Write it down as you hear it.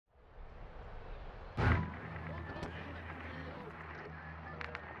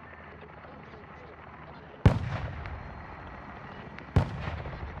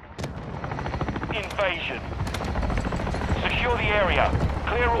invasion. Secure the area.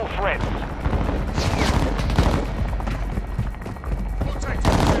 Clear all threats.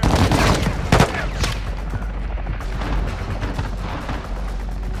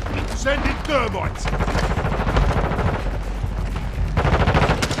 Sending thermites!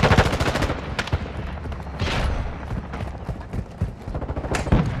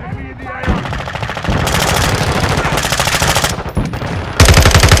 Enemy in the AO!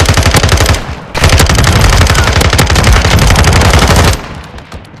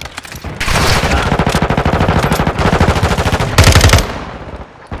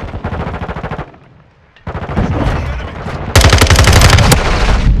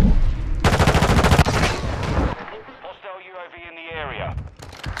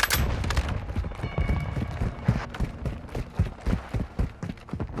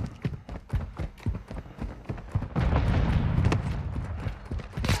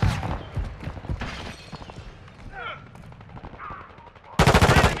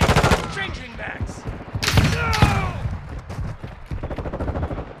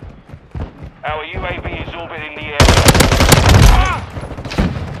 Our UAV is orbiting the area.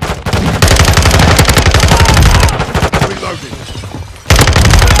 Reloading.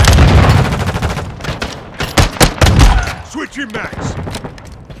 Switching max.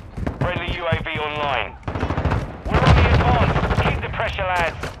 Friendly UAV online. We're on the advance. Keep the pressure,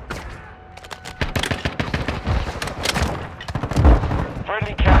 lads.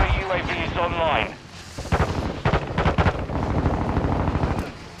 Friendly counter UAV is online.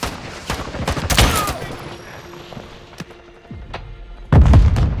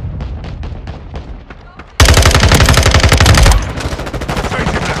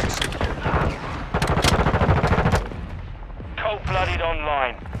 Cold-blooded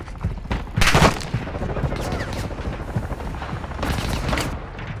online.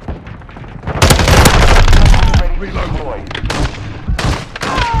 Reload.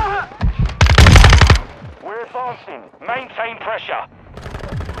 We're advancing. Maintain pressure.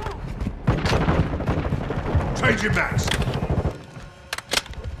 Changing max.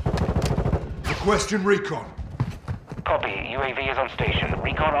 Requesting recon. Copy. UAV is on station.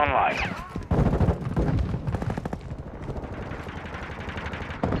 Recon online.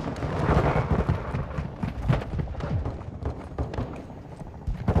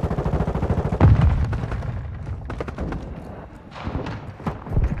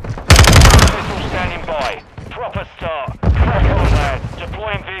 Proper start. Crack on, lads.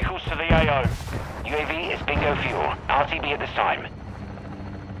 Deploying vehicles to the AO. UAV is bingo fuel. RTB at this time.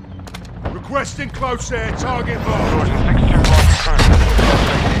 Requesting close air target mark.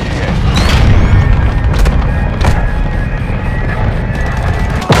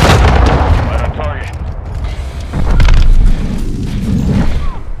 Right on target.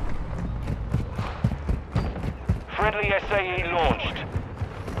 Friendly SAE launched.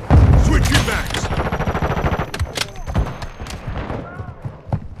 Switching max.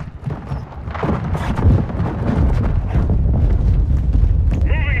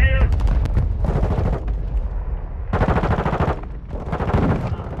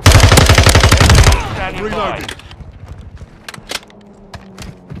 Reloading.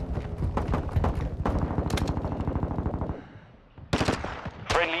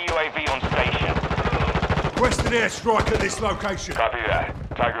 Friendly UAV on station. Requesting airstrike at this location. Copy that.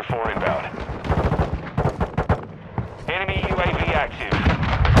 Tiger 4 inbound. Enemy UAV active.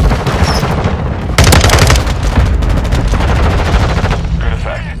 Good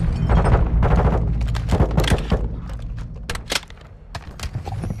effect.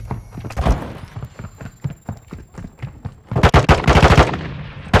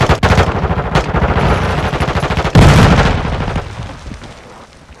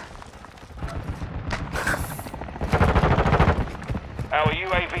 Our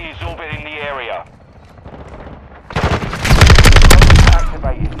UAV is orbiting the area.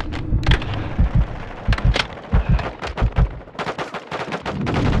 Activated.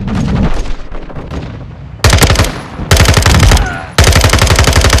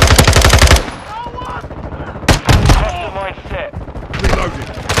 Cluster mine set. Reloading.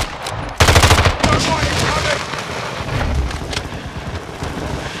 Thermite incoming.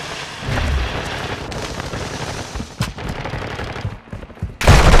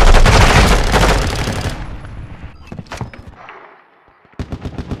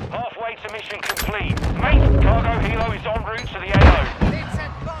 Halfway to mission complete. Mate, cargo helo is en route to the AO.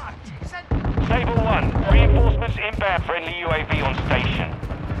 Stable 1, reinforcements inbound. Friendly UAV on station.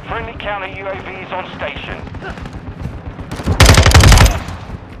 Friendly counter UAV is on station.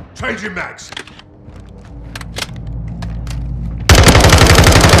 Changing max.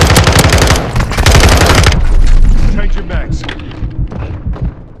 Changing mags.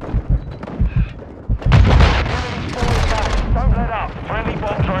 Don't let up. Friendly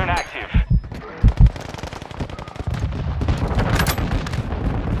bomb drone active.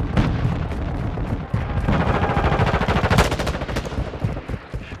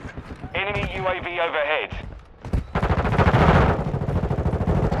 Enemy UAV overhead.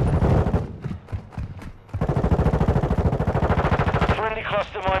 Friendly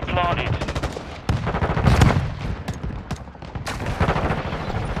cluster mine planted.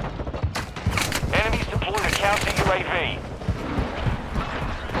 Enemies deployed a counter UAV.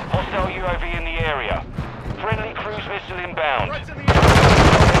 Hostile UAV in the area. Friendly cruise missile inbound.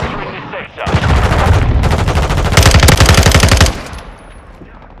 Entering this sector.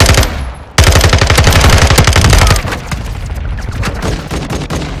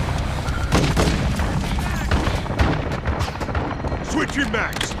 Switching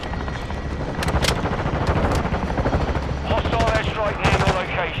mags. Hostile airstrike near your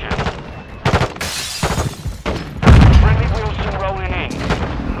location. Friendly Wilson rolling in.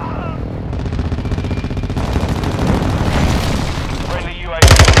 Friendly UAV.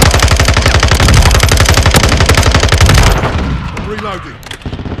 Reloading.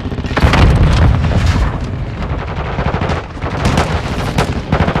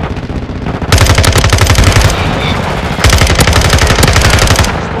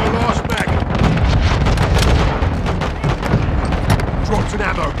 Dropped an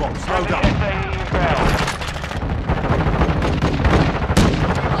ammo box. Load up.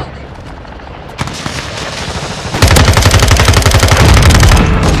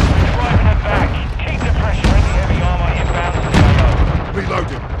 Driving it back. Keep the pressure in the heavy armor inbound to the AO.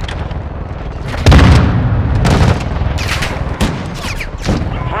 Reloading.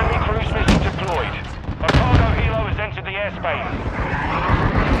 Friendly cruise missile deployed. A cargo helo has entered the airspace.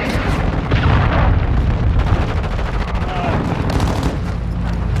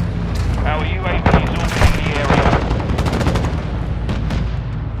 Our UAV is orbiting the area.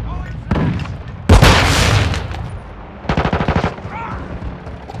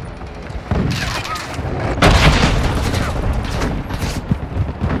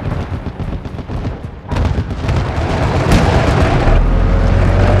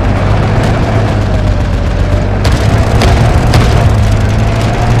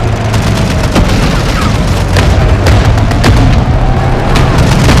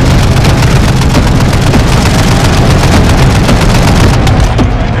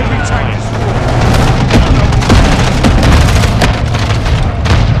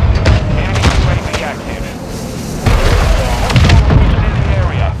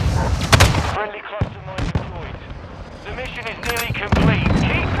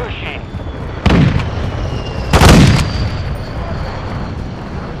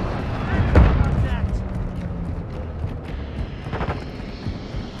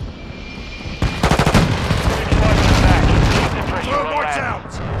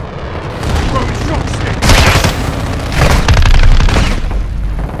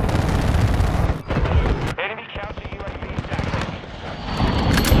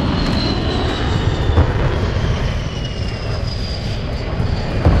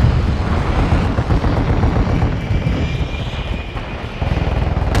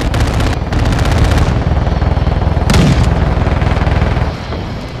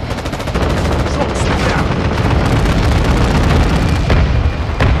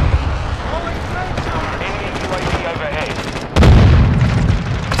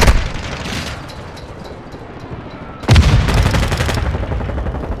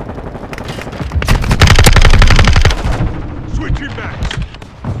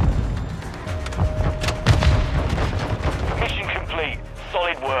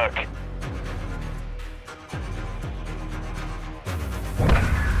 Solid work.